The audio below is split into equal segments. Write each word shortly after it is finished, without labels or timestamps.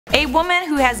A woman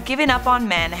who has given up on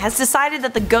men has decided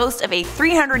that the ghost of a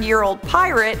 300-year-old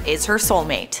pirate is her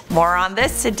soulmate. More on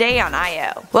this today on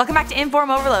IO. Welcome back to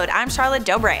InformOverload, I'm Charlotte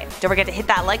Dobre. Don't forget to hit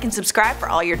that like and subscribe for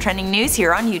all your trending news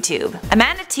here on YouTube.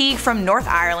 Amanda Teague from North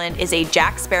Ireland is a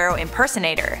Jack Sparrow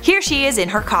impersonator. Here she is in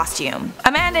her costume.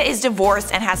 Amanda is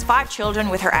divorced and has 5 children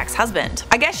with her ex-husband.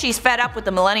 I guess she's fed up with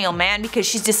the millennial man because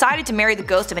she's decided to marry the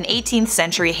ghost of an 18th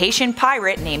century Haitian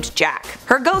pirate named Jack.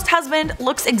 Her ghost husband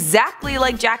looks exactly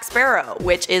like Jack Sparrow,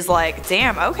 which is like,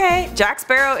 damn, okay. Jack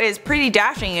Sparrow is pretty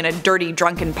dashing in a dirty,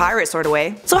 drunken pirate sort of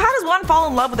way. So how does one fall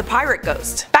in love with a pirate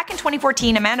ghost? Back in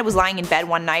 2014, Amanda was lying in bed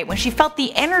one night when she felt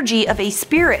the energy of a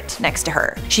spirit next to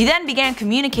her. She then began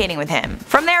communicating with him.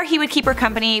 From there, he would keep her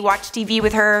company, watch TV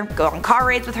with her, go on car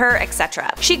rides with her,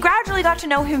 etc. She gradually got to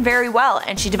know him very well,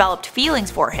 and she developed feelings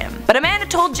for him. But Amanda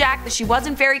told Jack that she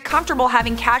wasn't very comfortable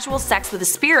having casual sex with a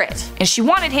spirit, and she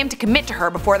wanted him to commit to her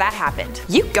before that happened.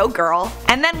 You go, girl.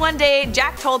 And then one day,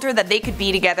 Jack told her that they could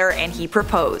be together, and he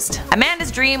proposed.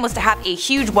 Amanda's dream was to have a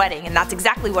huge wedding, and that's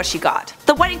exactly what she got.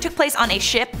 The wedding took place on a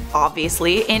ship,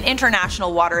 obviously, in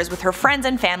international waters with her friends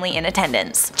and family in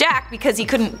attendance. Jack, because he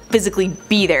couldn't physically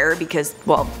be there because,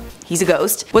 well, he's a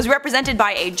ghost, was represented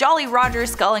by a Jolly Roger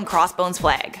skull and crossbones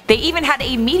flag. They even had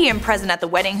a medium present at the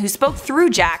wedding who spoke through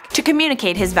Jack to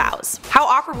communicate his vows. How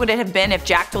awkward would it have been if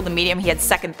Jack told the medium he had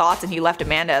second thoughts and he left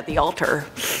Amanda at the altar?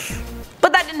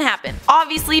 But that didn't happen.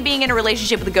 Obviously, being in a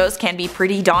relationship with a ghost can be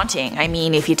pretty daunting. I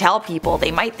mean, if you tell people,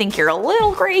 they might think you're a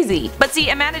little crazy. But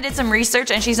see, Amanda did some research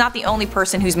and she's not the only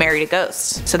person who's married a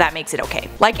ghost, so that makes it okay.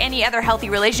 Like any other healthy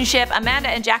relationship, Amanda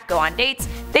and Jack go on dates,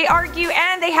 they argue,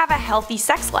 and they have a healthy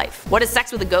sex life. What does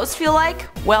sex with a ghost feel like?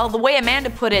 Well, the way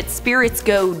Amanda put it, spirits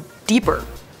go deeper.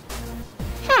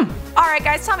 Alright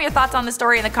guys, tell me your thoughts on the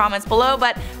story in the comments below,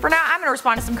 but for now I'm gonna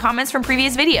respond to some comments from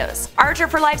previous videos. Archer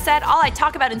for Life said, all I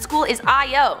talk about in school is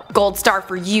IO. Gold star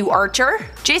for you, Archer.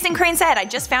 Jason Crane said, I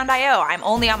just found IO. I'm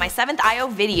only on my 7th IO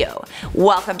video.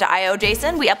 Welcome to IO,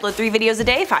 Jason. We upload 3 videos a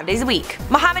day, 5 days a week.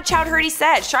 Mohammed Chowdhury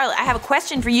said, Charlotte, I have a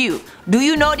question for you. Do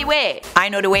you know the way? I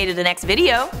know the way to the next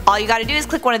video. All you gotta do is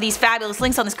click one of these fabulous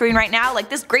links on the screen right now, like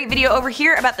this great video over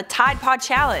here about the Tide Pod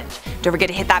Challenge. Don't forget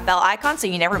to hit that bell icon so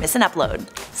you never miss an upload.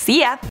 See ya!